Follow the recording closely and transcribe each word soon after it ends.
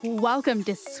Welcome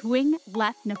to Swing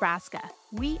Left, Nebraska.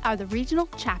 We are the regional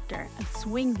chapter of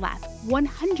Swing Left,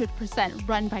 100%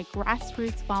 run by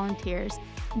grassroots volunteers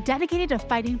dedicated to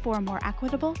fighting for a more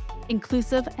equitable,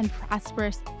 inclusive, and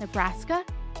prosperous Nebraska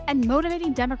and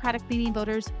motivating Democratic-leaning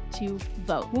voters to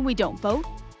vote. When we don't vote,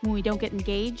 when we don't get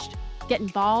engaged, get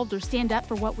involved, or stand up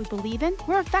for what we believe in,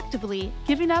 we're effectively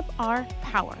giving up our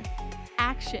power.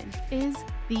 Action is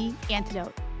the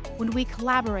antidote. When we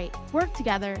collaborate, work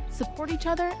together, support each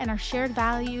other, and our shared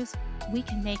values, we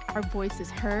can make our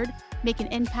voices heard, make an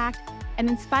impact, and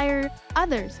inspire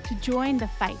others to join the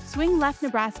fight. Swing Left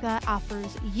Nebraska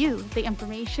offers you the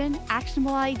information,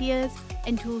 actionable ideas,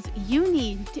 and tools you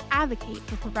need to advocate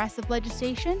for progressive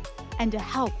legislation and to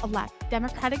help elect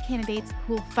Democratic candidates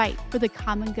who will fight for the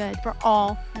common good for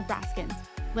all Nebraskans.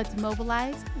 Let's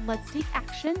mobilize, let's take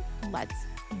action, let's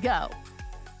go.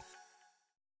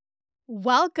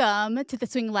 Welcome to the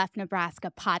Swing Left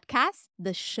Nebraska podcast,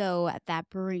 the show that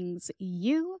brings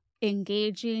you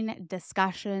engaging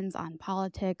discussions on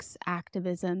politics,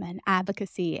 activism, and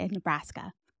advocacy in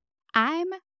Nebraska. I'm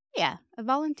a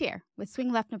volunteer with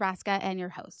Swing Left Nebraska and your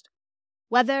host.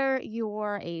 Whether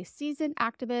you're a seasoned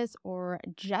activist or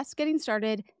just getting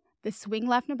started, the Swing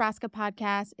Left Nebraska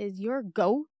podcast is your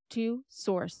go-to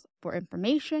source for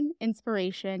information,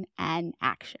 inspiration, and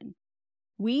action.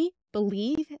 We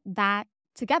believe that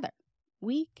together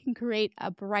we can create a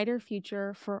brighter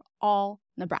future for all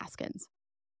Nebraskans.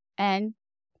 And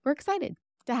we're excited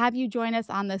to have you join us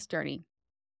on this journey.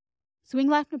 Swing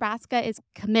Left Nebraska is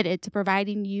committed to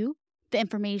providing you the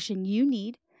information you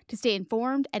need to stay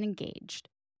informed and engaged.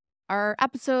 Our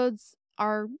episodes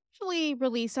are usually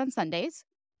released on Sundays,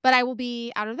 but I will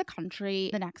be out of the country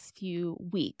the next few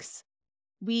weeks.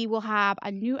 We will have a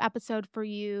new episode for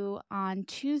you on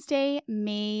Tuesday,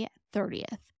 May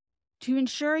 30th. To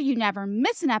ensure you never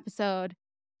miss an episode,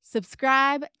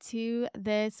 subscribe to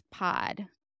this pod.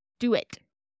 Do it.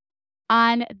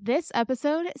 On this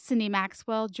episode, Cindy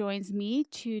Maxwell joins me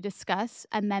to discuss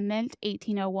Amendment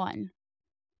 1801.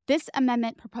 This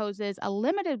amendment proposes a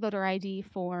limited voter ID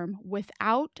form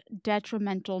without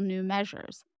detrimental new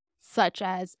measures, such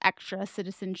as extra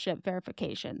citizenship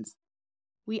verifications.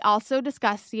 We also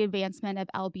discussed the advancement of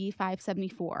LB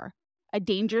 574, a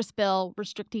dangerous bill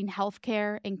restricting health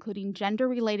care, including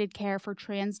gender-related care for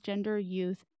transgender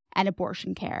youth and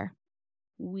abortion care.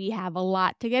 We have a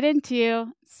lot to get into,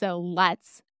 so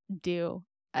let's do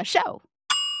a show.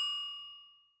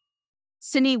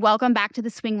 Cindy, welcome back to the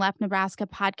Swing Left Nebraska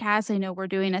podcast. I know we're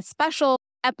doing a special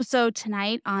episode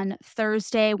tonight on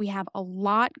Thursday. We have a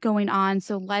lot going on,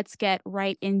 so let's get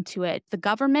right into it. The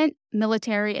Government,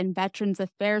 Military, and Veterans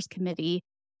Affairs Committee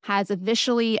has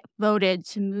officially voted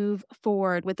to move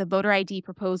forward with a voter ID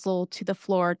proposal to the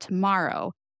floor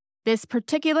tomorrow. This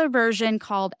particular version,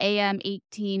 called AM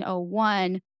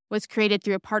 1801, was created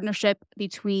through a partnership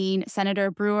between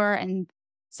Senator Brewer and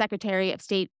Secretary of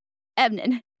State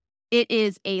Evnen. It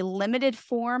is a limited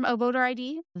form of voter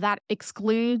ID that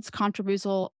excludes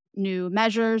controversial new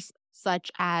measures,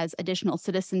 such as additional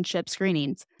citizenship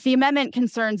screenings. The amendment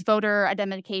concerns voter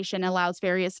identification and allows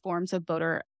various forms of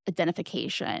voter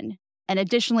identification. And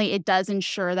additionally, it does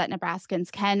ensure that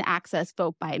Nebraskans can access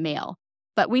vote by mail.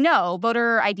 But we know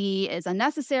voter ID is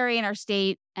unnecessary in our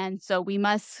state, and so we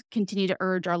must continue to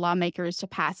urge our lawmakers to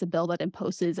pass a bill that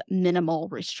imposes minimal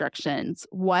restrictions.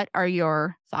 What are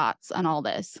your thoughts on all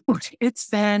this? It's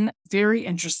been very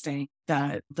interesting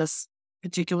that this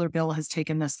particular bill has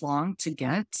taken this long to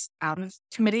get out of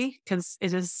committee because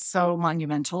it is so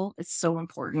monumental. It's so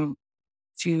important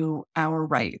to our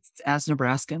rights as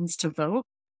Nebraskans to vote.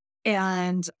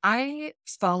 And I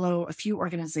follow a few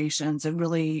organizations and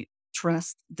really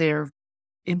trust their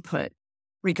input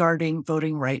regarding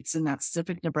voting rights, and that's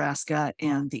Civic Nebraska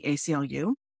and the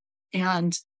ACLU.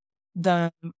 And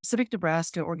the Civic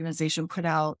Nebraska organization put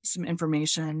out some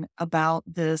information about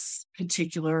this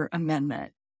particular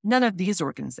amendment. None of these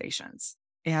organizations,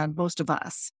 and most of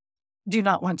us, do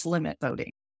not want to limit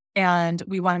voting. And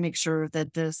we want to make sure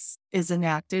that this is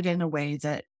enacted in a way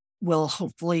that will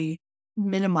hopefully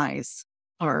minimize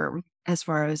as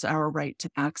far as our right to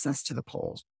access to the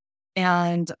polls.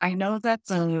 And I know that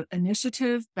the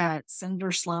initiative that Senator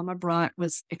Slama brought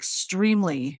was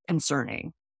extremely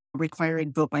concerning,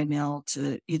 requiring vote by mail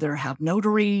to either have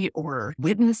notary or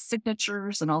witness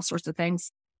signatures and all sorts of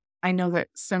things. I know that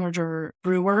Senator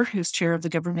Brewer, who's chair of the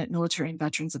Government, Military, and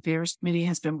Veterans Affairs Committee,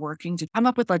 has been working to come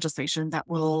up with legislation that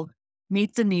will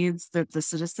meet the needs that the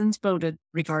citizens voted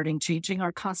regarding changing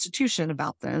our Constitution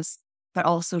about this, but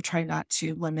also try not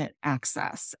to limit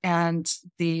access. And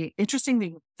the interesting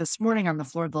thing this morning on the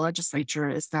floor of the legislature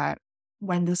is that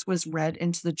when this was read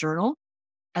into the journal,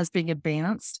 as being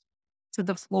advanced to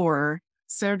the floor,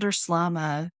 Senator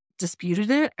Slama disputed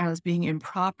it as being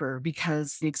improper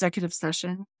because the executive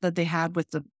session that they had with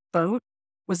the vote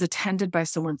was attended by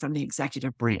someone from the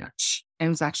executive branch. And it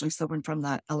was actually someone from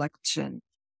the election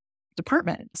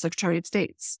department, Secretary of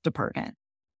State's department.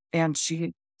 And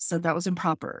she said that was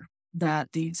improper,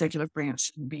 that the executive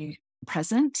branch should be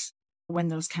present when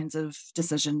those kinds of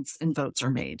decisions and votes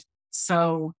are made.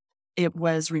 So it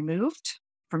was removed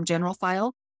from general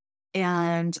file.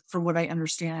 And from what I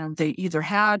understand, they either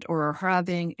had or are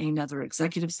having another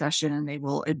executive session, and they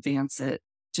will advance it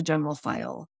to general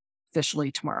file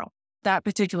officially tomorrow. That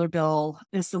particular bill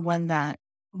is the one that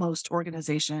most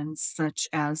organizations such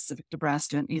as Civic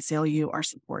Nebraska and ACLU are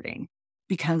supporting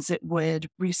because it would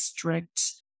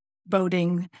restrict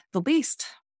voting the least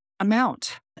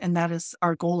amount. And that is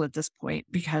our goal at this point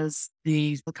because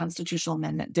the constitutional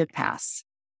amendment did pass.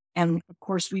 And of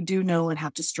course, we do know and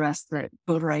have to stress that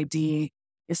voter ID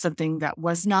is something that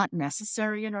was not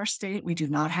necessary in our state. We do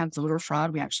not have voter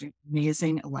fraud. We actually have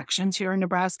amazing elections here in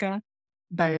Nebraska.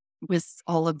 But with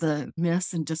all of the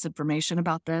myths and disinformation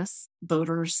about this,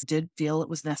 voters did feel it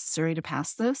was necessary to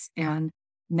pass this. And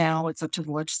now it's up to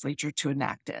the legislature to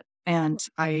enact it. And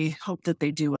I hope that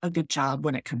they do a good job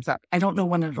when it comes up. I don't know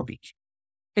when it'll be.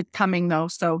 It's coming though.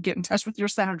 So get in touch with your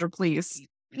senator, please.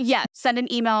 Yeah, send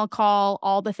an email, call,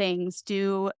 all the things,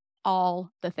 do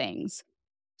all the things.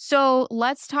 So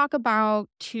let's talk about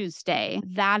Tuesday.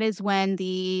 That is when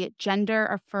the gender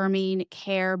affirming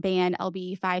care ban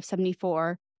LB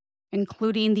 574,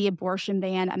 including the abortion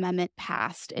ban amendment,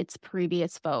 passed its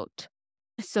previous vote.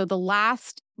 So the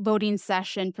last voting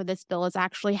session for this bill is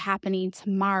actually happening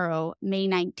tomorrow, May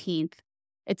 19th.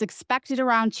 It's expected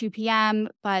around 2 p.m.,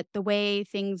 but the way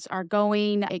things are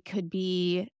going, it could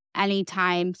be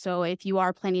anytime. So if you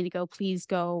are planning to go, please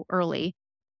go early.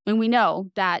 And we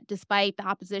know that despite the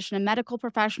opposition of medical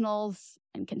professionals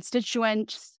and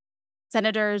constituents,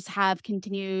 senators have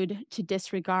continued to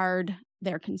disregard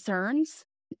their concerns.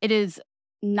 It is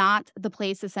not the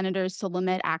place of senators to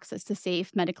limit access to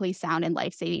safe, medically sound, and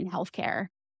life-saving healthcare.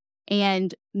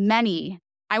 And many,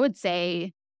 I would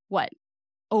say,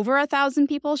 over 1,000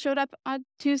 people showed up on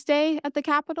Tuesday at the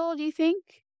Capitol, do you think?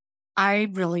 I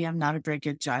really am not a very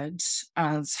good judge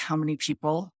of how many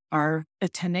people are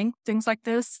attending things like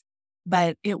this,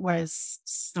 but it was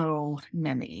so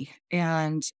many.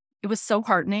 And it was so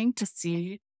heartening to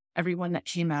see everyone that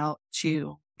came out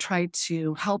to try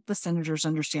to help the senators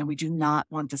understand we do not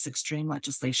want this extreme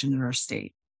legislation in our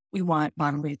state. We want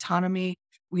bodily autonomy.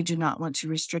 We do not want to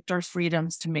restrict our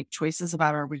freedoms to make choices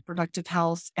about our reproductive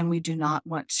health. And we do not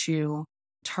want to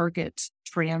target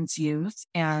trans youth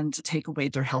and take away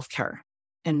their health care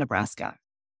in Nebraska.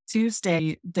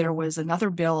 Tuesday, there was another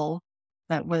bill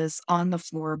that was on the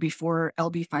floor before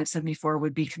LB 574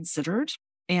 would be considered.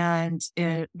 And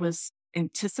it was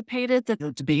anticipated that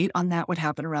the debate on that would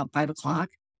happen around 5 o'clock.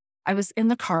 I was in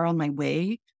the car on my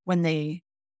way when they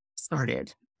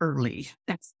started early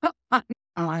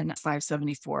on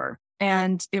 574.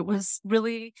 And it was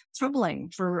really troubling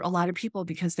for a lot of people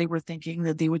because they were thinking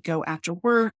that they would go after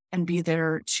work and be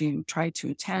there to try to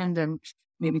attend and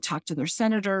maybe talk to their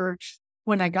senator.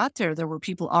 When I got there, there were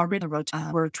people already on the road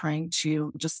were trying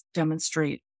to just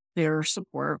demonstrate their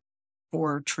support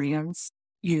for trans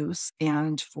use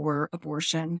and for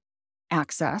abortion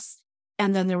access.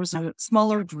 And then there was a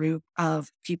smaller group of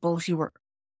people who were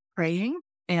praying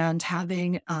and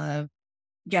having a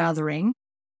gathering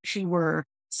who were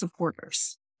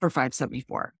supporters for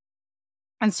 574.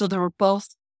 And so there were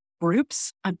both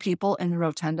groups of people in the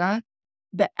rotunda.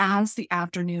 But as the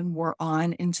afternoon wore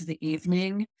on into the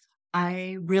evening,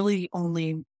 I really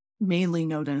only mainly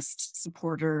noticed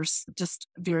supporters, just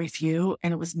very few,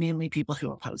 and it was mainly people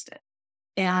who opposed it.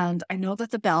 And I know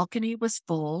that the balcony was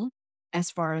full as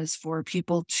far as for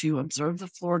people to observe the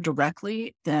floor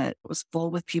directly, that it was full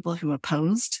with people who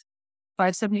opposed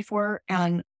 574.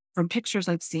 And from pictures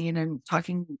I've seen and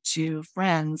talking to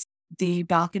friends, the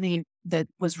balcony that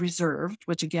was reserved,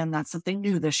 which again, that's something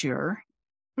new this year,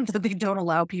 that they don't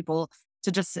allow people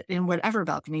to just sit in whatever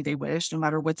balcony they wish, no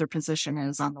matter what their position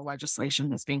is on the legislation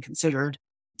that's being considered.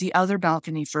 The other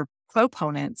balcony for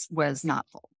proponents was not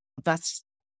full. That's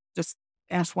just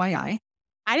FYI.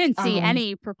 I didn't see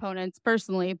any proponents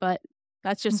personally, but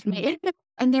that's just me.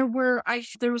 And there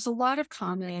was a lot of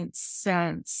comments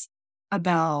since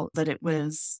about that it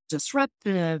was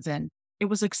disruptive and it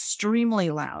was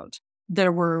extremely loud.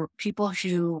 There were people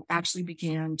who actually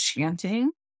began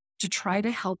chanting to try to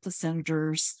help the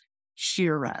senators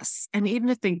hear us. And even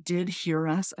if they did hear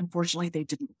us, unfortunately, they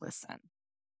didn't listen.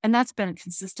 And that's been a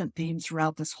consistent theme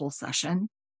throughout this whole session.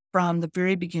 from the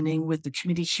very beginning with the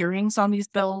committee hearings on these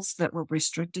bills that were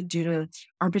restricted due to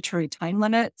arbitrary time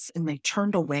limits, and they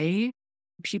turned away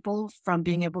people from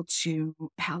being able to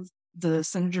have the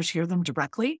senators hear them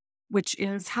directly, which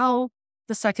is how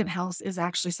the second house is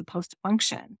actually supposed to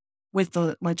function with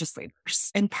the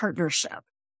legislators in partnership.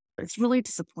 It's really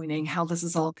disappointing how this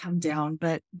has all come down.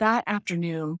 But that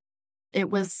afternoon, it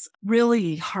was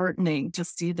really heartening to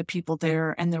see the people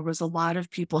there. And there was a lot of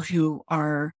people who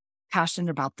are passionate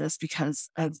about this because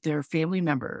of their family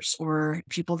members or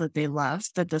people that they love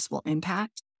that this will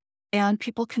impact, and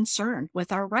people concerned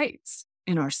with our rights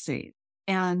in our state.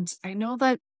 And I know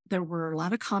that there were a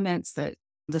lot of comments that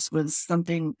this was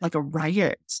something like a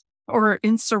riot or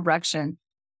insurrection.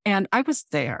 And I was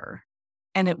there,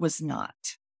 and it was not.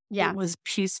 Yeah. It was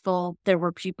peaceful. There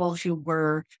were people who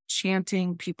were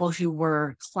chanting, people who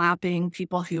were clapping,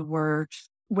 people who were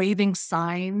waving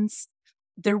signs.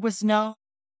 There was no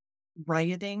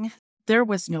rioting. There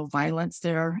was no violence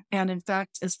there. And in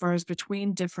fact, as far as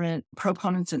between different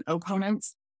proponents and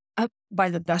opponents, up by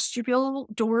the vestibule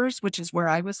doors, which is where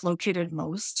I was located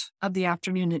most of the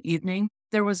afternoon and evening,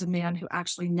 there was a man who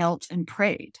actually knelt and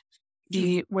prayed.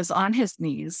 He was on his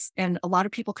knees, and a lot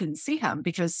of people couldn't see him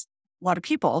because a lot of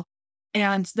people.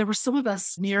 And there were some of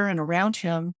us near and around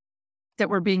him that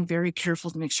were being very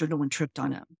careful to make sure no one tripped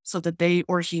on him so that they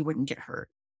or he wouldn't get hurt.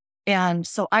 And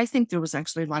so I think there was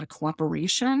actually a lot of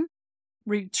cooperation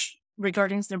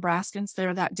regarding Nebraskans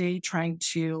there that day, trying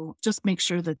to just make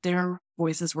sure that their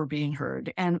voices were being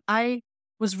heard. And I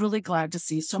was really glad to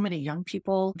see so many young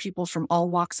people, people from all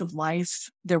walks of life.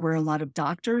 There were a lot of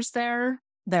doctors there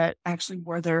that actually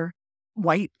wore their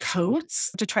white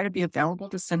coats to try to be available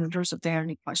to senators if they had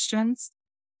any questions.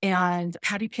 And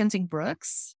Patty Penzing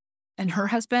Brooks and her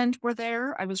husband were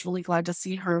there. I was really glad to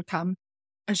see her come.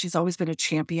 And she's always been a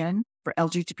champion for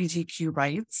LGBTQ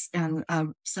rights and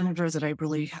senator that I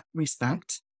really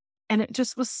respect. And it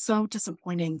just was so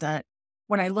disappointing that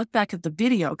when I look back at the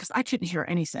video, because I couldn't hear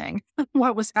anything,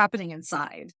 what was happening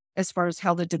inside as far as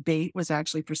how the debate was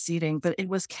actually proceeding, but it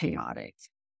was chaotic.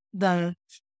 The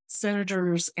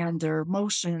senators and their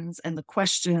motions and the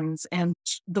questions and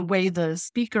the way the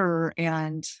speaker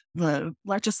and the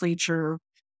legislature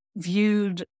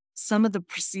viewed some of the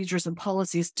procedures and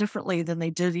policies differently than they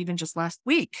did even just last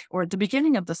week or at the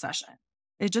beginning of the session.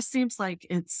 It just seems like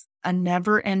it's a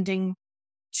never-ending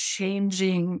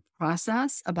changing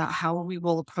process about how we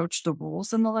will approach the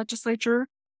rules in the legislature.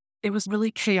 It was really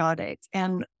chaotic,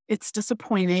 and it's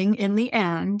disappointing in the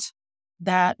end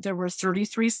that there were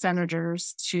 33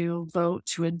 senators to vote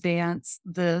to advance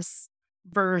this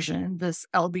version, this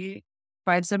LB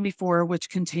 574, which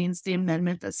contains the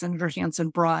amendment that Senator Hansen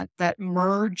brought that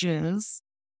merges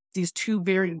these two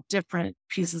very different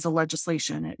pieces of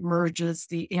legislation. It merges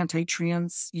the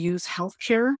anti-trans use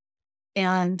healthcare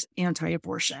and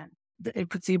anti-abortion. It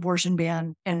puts the abortion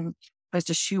ban and tries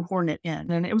to shoehorn it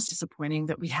in. And it was disappointing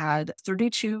that we had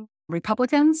 32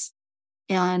 Republicans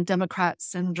and Democrat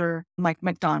Senator Mike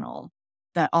McDonald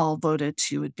that all voted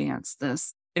to advance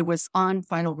this. It was on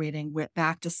final reading, went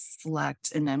back to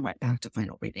select, and then went back to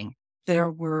final reading.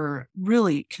 There were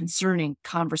really concerning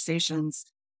conversations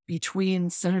between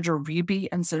Senator Reeby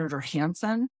and Senator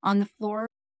Hansen on the floor.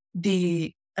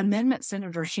 The amendment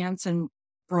Senator Hansen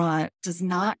brought does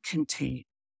not contain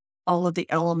all of the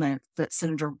elements that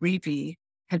Senator Reeby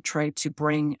had tried to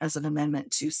bring as an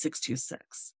amendment to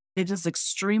 626. It is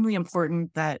extremely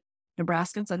important that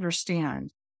Nebraskans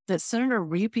understand that Senator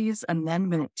Reeby's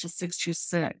amendment to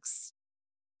 626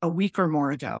 a week or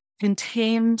more ago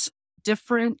contained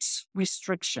different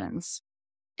restrictions,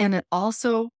 and it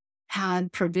also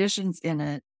had provisions in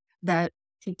it that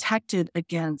protected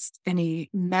against any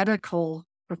medical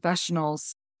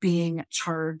professionals being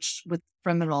charged with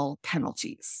criminal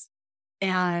penalties.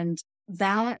 And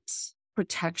that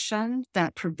protection,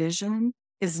 that provision,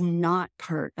 is not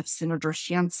part of Senator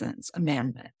Hansen's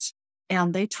amendment.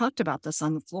 And they talked about this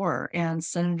on the floor, and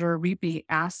Senator Reeby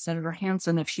asked Senator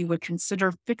Hansen if he would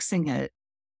consider fixing it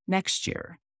next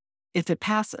year if it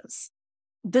passes.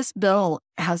 This bill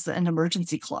has an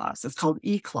emergency clause. It's called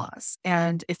E-clause.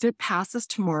 And if it passes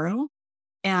tomorrow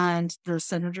and the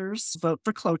senators vote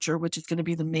for cloture, which is going to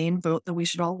be the main vote that we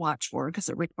should all watch for because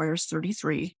it requires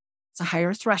 33, it's a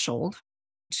higher threshold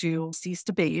to cease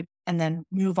debate and then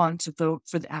move on to vote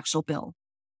for the actual bill.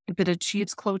 If it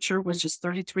achieves cloture, which is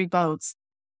 33 votes,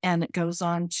 and it goes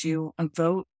on to a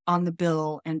vote on the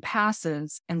bill and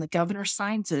passes, and the governor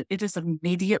signs it, it is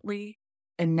immediately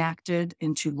enacted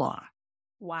into law.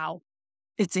 Wow.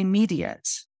 It's immediate.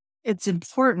 It's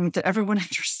important that everyone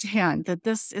understand that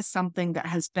this is something that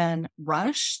has been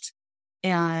rushed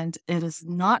And it is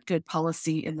not good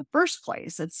policy in the first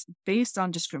place. It's based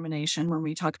on discrimination when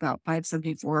we talk about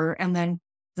 574. And then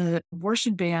the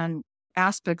abortion ban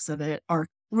aspects of it are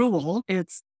cruel.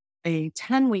 It's a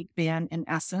 10-week ban in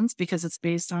essence because it's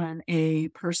based on a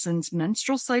person's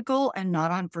menstrual cycle and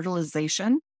not on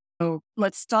fertilization. So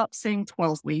let's stop saying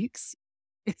 12 weeks.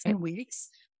 It's 10 weeks.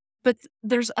 But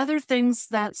there's other things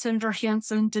that Senator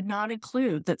Hansen did not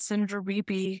include that Senator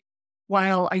Reeby,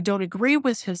 while I don't agree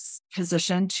with his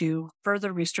position to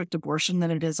further restrict abortion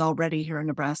than it is already here in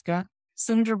Nebraska,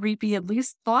 Senator Reeby at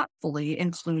least thoughtfully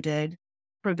included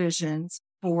provisions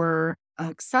for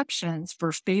exceptions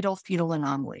for fatal fetal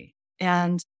anomaly.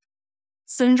 And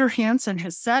Senator Hansen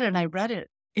has said, and I read it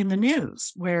in the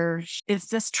news, where if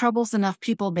this troubles enough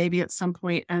people, maybe at some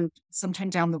point and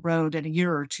sometime down the road in a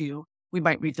year or two, we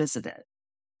might revisit it.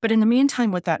 But in the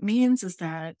meantime, what that means is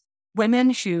that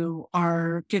women who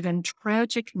are given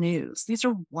tragic news, these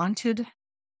are wanted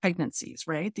pregnancies,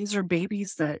 right? These are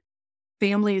babies that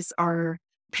families are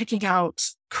picking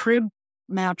out crib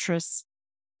mattress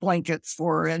blankets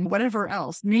for and whatever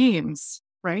else, names,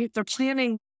 right? They're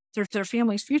planning their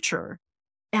family's future.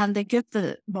 And they get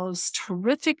the most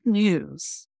horrific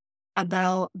news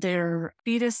about their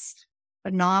fetus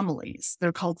anomalies.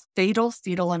 They're called fatal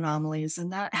fetal anomalies.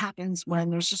 And that happens when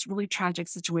there's just really tragic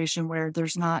situation where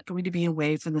there's not going to be a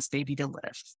way for this baby to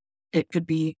live. It could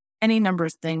be any number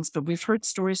of things, but we've heard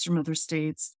stories from other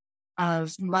states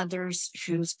of mothers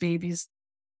whose babies'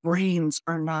 brains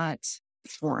are not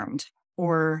formed,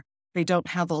 or they don't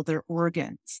have all their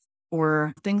organs,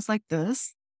 or things like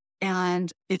this.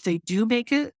 And if they do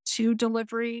make it to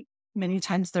delivery, many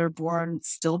times they're born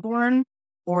stillborn,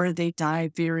 or they die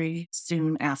very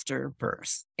soon after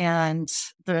birth. And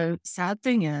the sad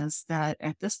thing is that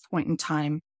at this point in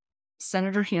time,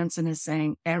 Senator Hansen is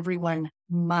saying everyone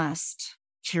must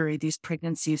carry these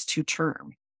pregnancies to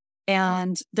term.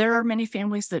 And there are many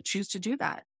families that choose to do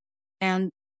that. And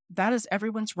that is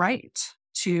everyone's right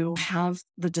to have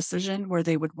the decision where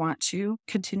they would want to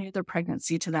continue their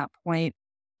pregnancy to that point.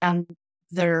 And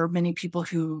there are many people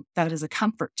who that is a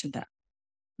comfort to them.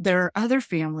 There are other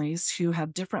families who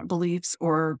have different beliefs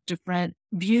or different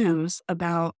views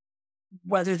about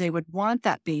whether they would want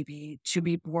that baby to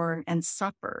be born and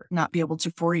suffer, not be able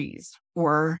to breathe,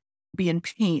 or be in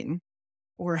pain,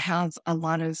 or have a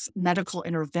lot of medical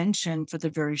intervention for the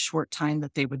very short time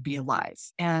that they would be alive.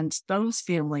 And those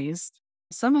families,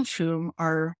 some of whom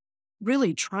are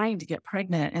really trying to get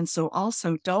pregnant, and so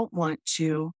also don't want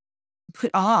to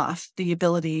put off the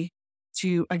ability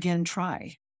to again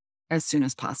try as soon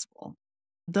as possible.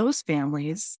 Those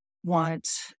families want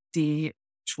the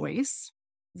choice,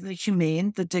 the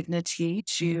humane, the dignity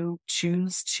to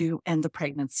choose to end the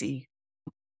pregnancy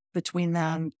between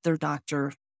them, their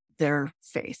doctor, their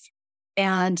faith.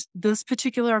 And this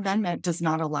particular amendment does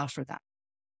not allow for that.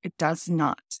 It does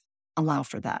not allow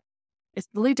for that. It's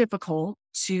really difficult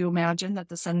to imagine that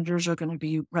the senators are going to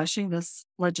be rushing this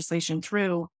legislation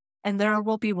through. And there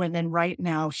will be women right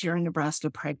now here in Nebraska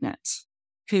pregnant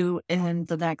who in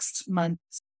the next month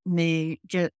may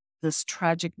get this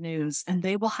tragic news and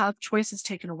they will have choices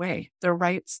taken away. Their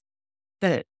rights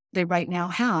that they right now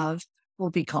have will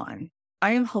be gone.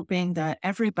 I am hoping that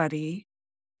everybody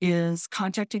is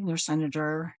contacting their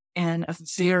senator in a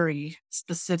very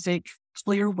specific,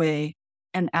 clear way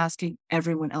and asking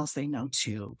everyone else they know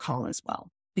to call as well,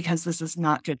 because this is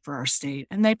not good for our state.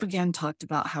 And they've again talked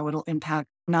about how it'll impact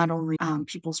not only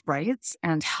people's rights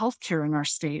and healthcare in our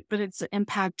state, but it's an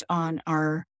impact on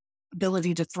our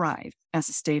ability to thrive as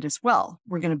a state as well.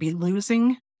 We're going to be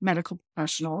losing medical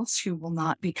professionals who will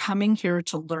not be coming here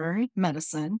to learn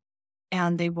medicine,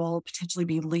 and they will potentially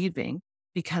be leaving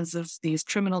because of these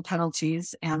criminal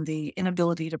penalties and the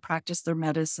inability to practice their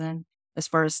medicine as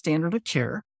far as standard of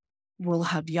care. We'll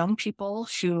have young people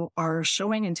who are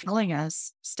showing and telling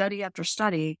us, study after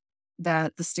study,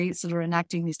 that the states that are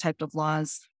enacting these types of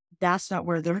laws, that's not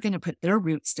where they're going to put their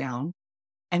roots down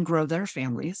and grow their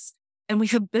families. And we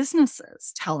have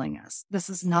businesses telling us this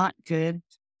is not good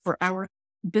for our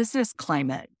business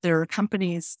climate. There are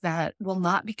companies that will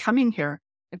not be coming here.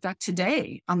 In fact,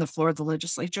 today on the floor of the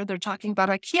legislature, they're talking about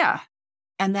IKEA,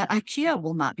 and that IKEA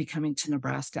will not be coming to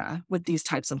Nebraska with these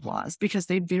types of laws because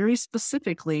they very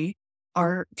specifically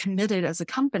are committed as a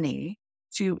company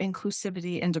to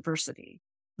inclusivity and diversity.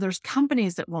 There's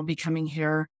companies that won't be coming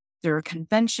here. There are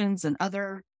conventions and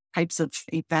other types of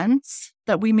events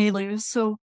that we may lose.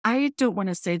 So I don't want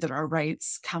to say that our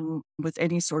rights come with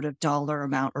any sort of dollar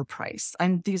amount or price.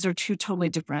 And these are two totally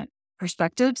different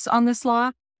perspectives on this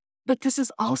law. But this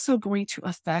is also going to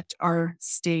affect our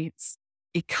state's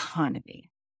economy.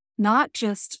 not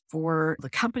just for the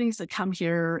companies that come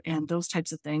here and those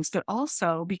types of things, but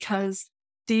also because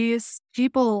these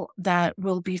people that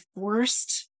will be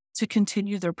forced to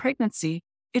continue their pregnancy,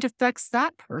 it affects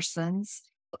that person's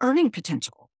earning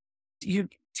potential. You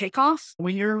take off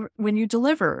when you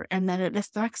deliver, and then it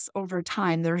affects over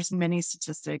time. There's many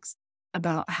statistics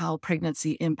about how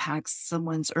pregnancy impacts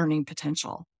someone's earning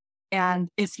potential. And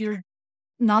if you're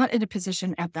not in a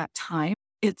position at that time,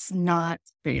 it's not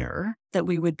fair that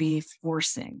we would be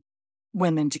forcing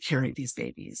women to carry these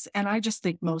babies. And I just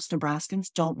think most Nebraskans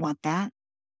don't want that.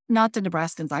 Not the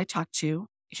Nebraskans I talk to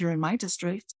here in my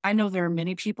district. I know there are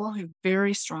many people who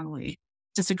very strongly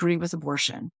disagree with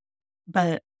abortion,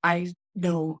 but I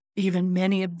know even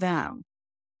many of them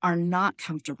are not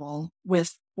comfortable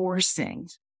with forcing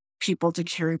people to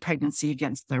carry pregnancy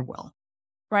against their will.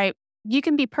 Right. You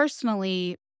can be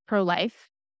personally pro-life,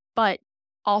 but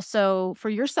also for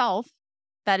yourself,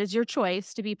 that is your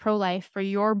choice to be pro-life. For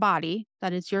your body,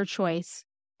 that is your choice.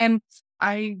 And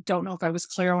I don't know if I was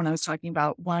clear when I was talking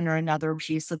about one or another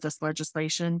piece of this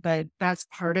legislation, but that's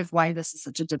part of why this is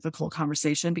such a difficult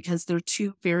conversation, because they're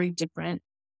two very different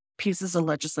pieces of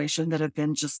legislation that have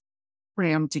been just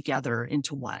crammed together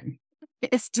into one.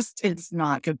 It's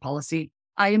not good policy.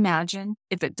 I imagine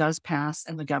if it does pass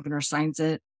and the governor signs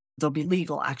it, there'll be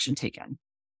legal action taken,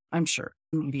 I'm sure,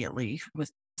 immediately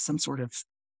with some sort of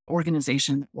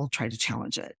organization that will try to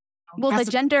challenge it. Will the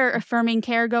gender affirming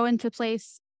care go into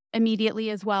place immediately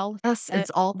as well? Yes,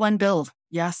 it's all one bill.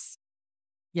 Yes.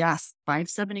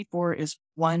 574 is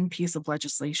one piece of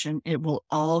legislation. It will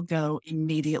all go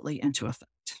immediately into effect.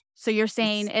 So you're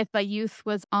saying if a youth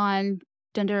was on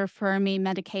gender affirming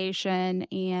medication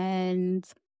and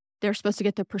they're supposed to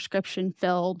get the prescription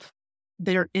filled,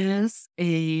 there is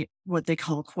what they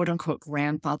call quote unquote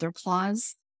grandfather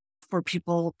clause for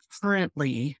people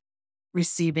currently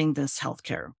receiving this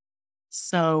healthcare.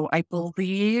 So I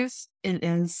believe it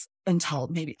is until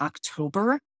maybe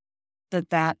October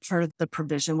that part of the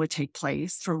provision would take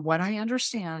place. From what I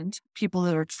understand, people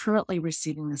that are currently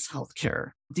receiving this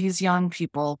healthcare, these young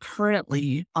people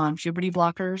currently on puberty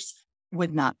blockers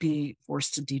would not be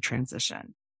forced to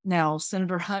detransition. Now,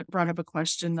 Senator Hunt brought up a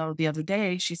question, though, the other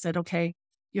day. She said, okay,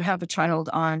 you have a child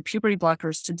on puberty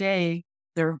blockers today.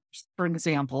 They're, for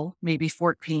example, maybe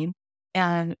 14,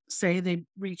 and say they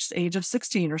reach the age of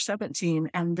 16 or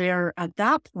 17, and they're at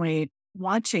that point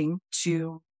wanting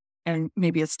to, and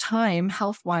maybe it's time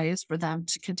health-wise for them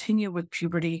to continue with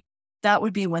puberty. That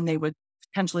would be when they would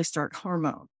potentially start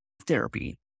hormone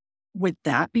therapy. Would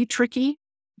that be tricky?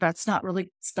 That's not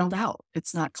really spelled out.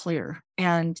 It's not clear.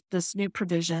 And this new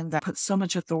provision that puts so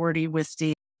much authority with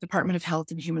the Department of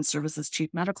Health and Human Services Chief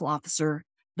Medical Officer,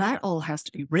 that all has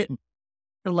to be written.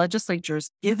 The legislature is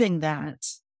giving that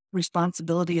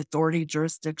responsibility, authority,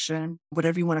 jurisdiction,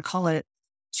 whatever you want to call it,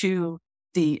 to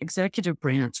the executive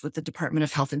branch with the Department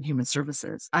of Health and Human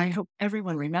Services. I hope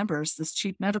everyone remembers this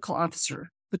chief medical officer.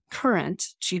 The current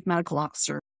chief medical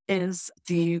officer is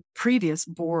the previous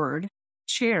board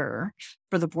chair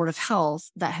for the Board of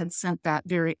Health that had sent that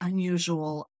very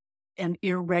unusual and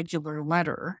irregular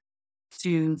letter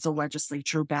to the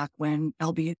legislature back when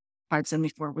LB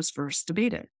 574 was first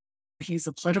debated. He's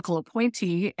a political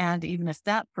appointee, and even if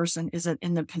that person isn't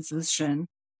in the position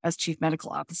as chief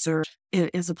medical officer,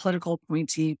 it is a political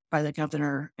appointee by the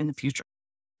governor in the future.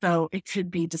 So it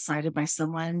could be decided by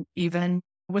someone even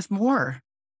with more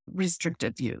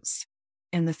restrictive views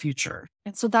in the future.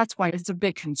 And so that's why it's a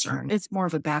big concern. It's more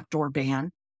of a backdoor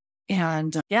ban.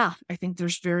 And I think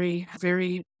there's very,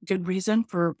 very good reason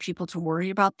for people to worry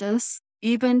about this.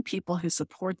 Even people who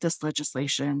support this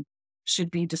legislation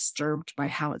should be disturbed by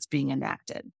how it's being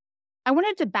enacted. I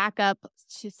wanted to back up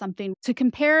to something to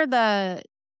compare the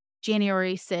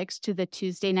January 6th to the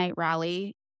Tuesday night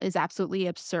rally is absolutely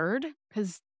absurd,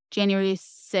 because January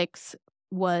 6th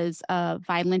was a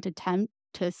violent attempt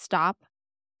to stop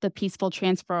the peaceful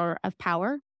transfer of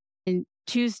power. And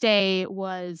Tuesday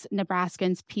was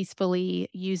Nebraskans peacefully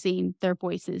using their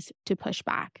voices to push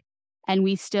back. And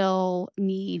we still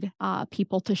need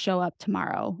people to show up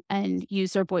tomorrow and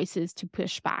use their voices to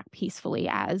push back peacefully,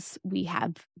 as we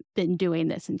have been doing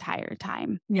this entire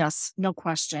time. Yes, no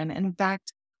question. And in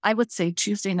fact, I would say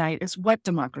Tuesday night is what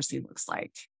democracy looks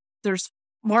like. There's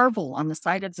marble on the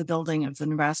side of the building of the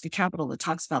Nebraska Capitol that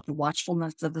talks about the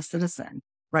watchfulness of the citizen,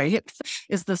 right?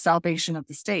 Is the salvation of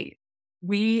the state.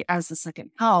 We, as the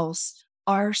second house,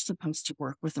 are supposed to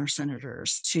work with our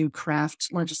senators to craft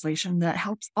legislation that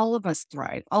helps all of us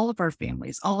thrive, all of our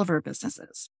families, all of our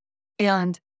businesses.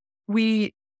 And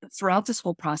we, throughout this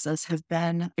whole process, have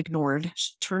been ignored,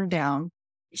 turned down,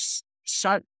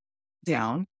 shut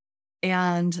down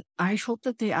And I hope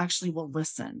that they actually will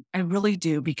listen. I really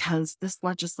do, because this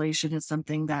legislation is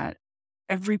something that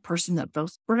every person that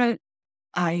votes for it,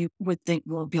 I would think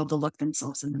will be able to look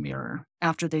themselves in the mirror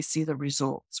after they see the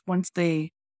results. Once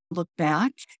they look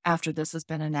back after this has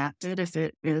been enacted, if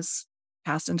it is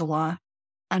passed into law,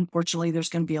 unfortunately, there's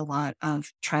going to be a lot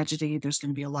of tragedy. There's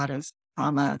going to be a lot of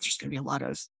trauma. There's going to be a lot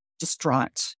of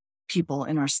distraught people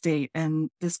in our state. And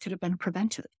this could have been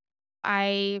prevented.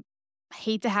 I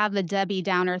hate to have the Debbie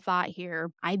Downer thought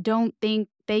here. I don't think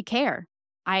they care.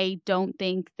 I don't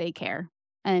think they care.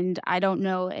 And I don't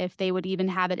know if they would even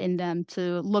have it in them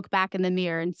to look back in the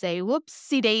mirror and say,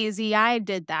 whoopsie daisy, I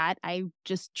did that. I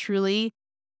just truly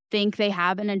think they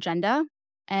have an agenda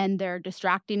and they're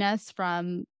distracting us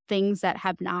from things that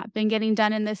have not been getting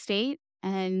done in this state.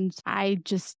 And I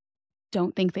just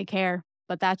don't think they care.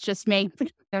 But that's just me.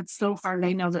 That's so hard.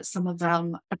 I know that some of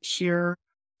them appear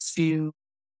to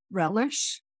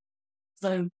relish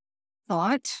the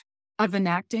thought of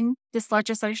enacting this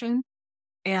legislation.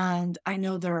 And I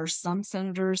know there are some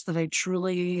senators that I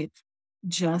truly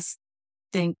just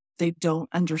think they don't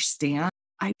understand.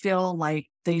 I feel like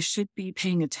they should be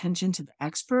paying attention to the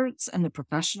experts and the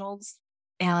professionals.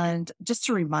 And just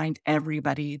to remind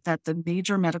everybody that the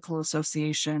major medical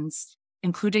associations,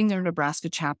 including their Nebraska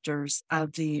chapters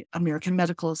of the American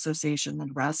Medical Association, the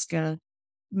Nebraska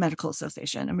Medical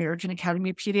Association, American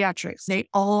Academy of Pediatrics, they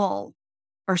all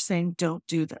are saying, don't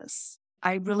do this.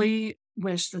 I really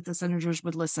wish that the senators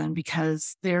would listen,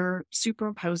 because they're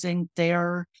superimposing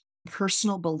their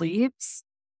personal beliefs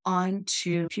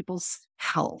onto people's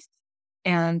health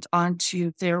and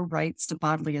onto their rights to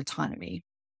bodily autonomy.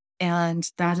 And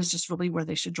that is just really where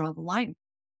they should draw the line.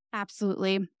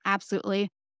 Absolutely. Absolutely.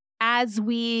 As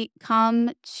we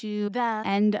come to the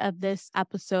end of this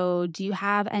episode, do you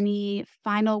have any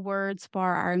final words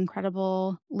for our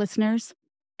incredible listeners?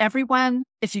 Everyone,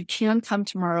 if you can come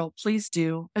tomorrow, please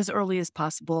do, as early as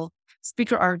possible.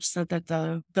 Speaker Arch said that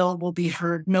the bill will be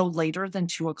heard no later than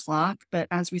 2:00, but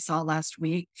as we saw last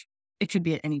week, it could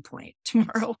be at any point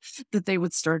tomorrow that they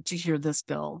would start to hear this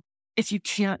bill. If you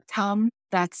can't come,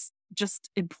 that's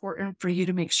just important for you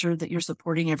to make sure that you're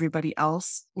supporting everybody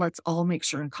else. Let's all make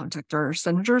sure and contact our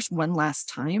senators one last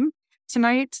time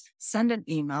tonight. Send an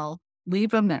email, leave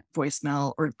them a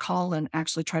voicemail, or call and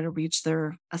actually try to reach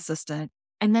their assistant.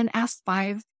 And then ask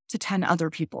 5 to 10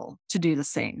 other people to do the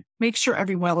same. Make sure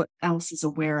everyone else is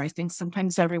aware. I think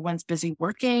sometimes everyone's busy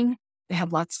working. They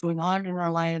have lots going on in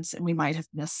our lives, and we might have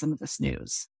missed some of this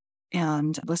news.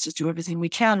 And let's just do everything we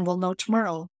can. We'll know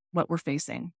tomorrow what we're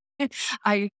facing.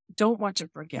 I don't want to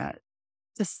forget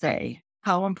to say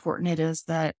how important it is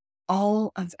that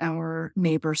all of our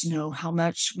neighbors know how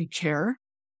much we care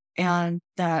and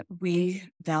that we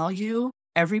value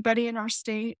everybody in our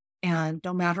state. And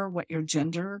no matter what your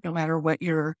gender, no matter what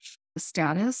your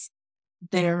status,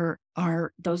 there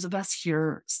are those of us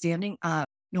here standing up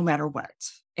no matter what.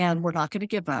 And we're not going to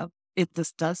give up. If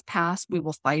this does pass, we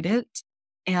will fight it.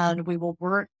 And we will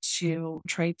work to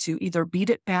try to either beat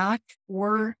it back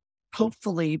or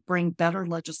hopefully bring better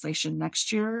legislation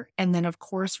next year. And then, of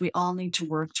course, we all need to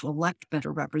work to elect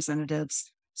better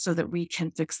representatives so that we can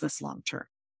fix this long term.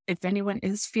 If anyone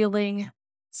is feeling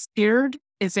scared,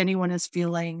 if anyone is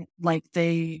feeling like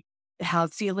they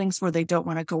have feelings where they don't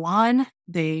want to go on,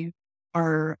 they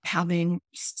are having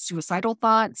suicidal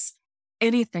thoughts,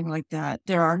 anything like that,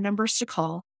 there are numbers to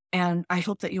call. And I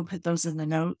hope that you'll put those in the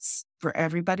notes for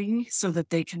everybody so that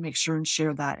they can make sure and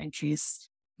share that in case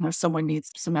someone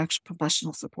needs some extra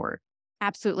professional support.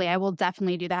 Absolutely. I will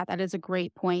definitely do that. That is a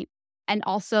great point. And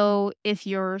also, if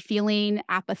you're feeling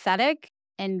apathetic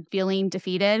and feeling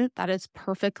defeated, that is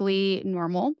perfectly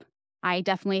normal. I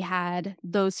definitely had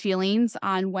those feelings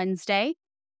on Wednesday,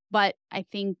 but I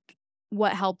think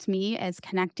what helped me is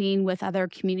connecting with other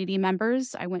community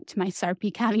members. I went to my Sarpy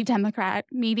County Democrat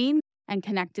meeting and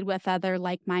connected with other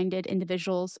like-minded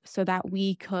individuals so that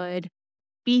we could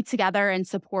be together and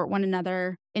support one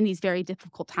another in these very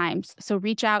difficult times. So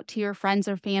reach out to your friends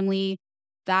or family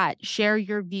that share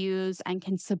your views and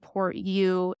can support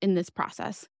you in this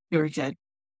process. Very good.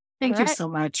 Thank you so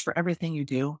much for everything you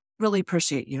do. Really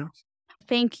appreciate you.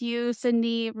 Thank you,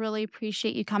 Cindy. Really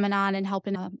appreciate you coming on and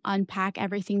helping unpack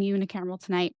everything Unicameral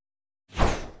tonight.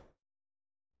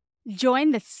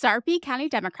 Join the Sarpy County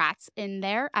Democrats in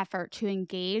their effort to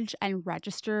engage and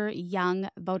register young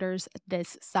voters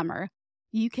this summer.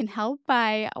 You can help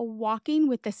by walking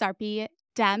with the Sarpy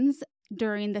Dems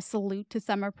during the Salute to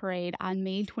Summer Parade on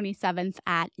May 27th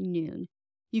at noon.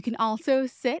 You can also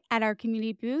sit at our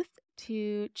community booth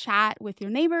to chat with your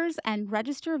neighbors and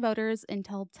register voters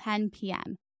until 10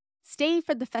 p.m. Stay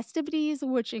for the festivities,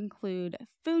 which include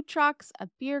food trucks, a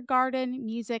beer garden,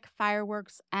 music,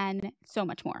 fireworks, and so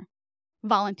much more.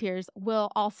 Volunteers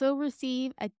will also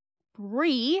receive a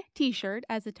free t-shirt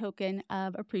as a token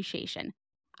of appreciation.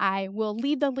 I will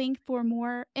leave the link for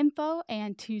more info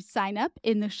and to sign up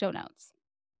in the show notes.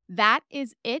 That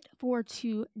is it for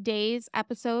today's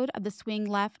episode of the Swing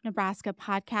Left Nebraska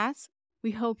podcast.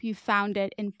 We hope you found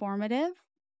it informative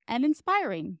and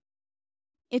inspiring.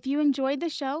 If you enjoyed the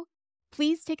show,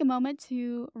 please take a moment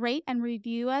to rate and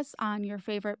review us on your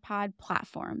favorite pod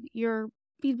platform. Your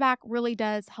feedback really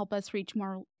does help us reach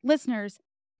more listeners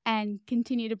and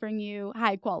continue to bring you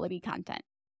high-quality content.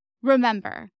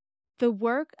 Remember, the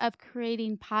work of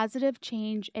creating positive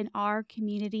change in our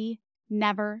community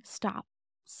never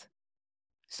stops.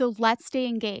 So let's stay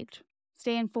engaged,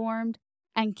 stay informed,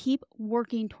 and keep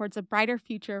working towards a brighter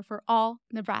future for all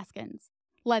Nebraskans.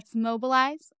 Let's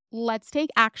mobilize, let's take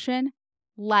action,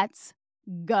 let's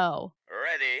go.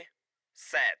 Ready,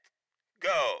 set,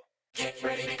 go. Get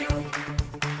ready to go.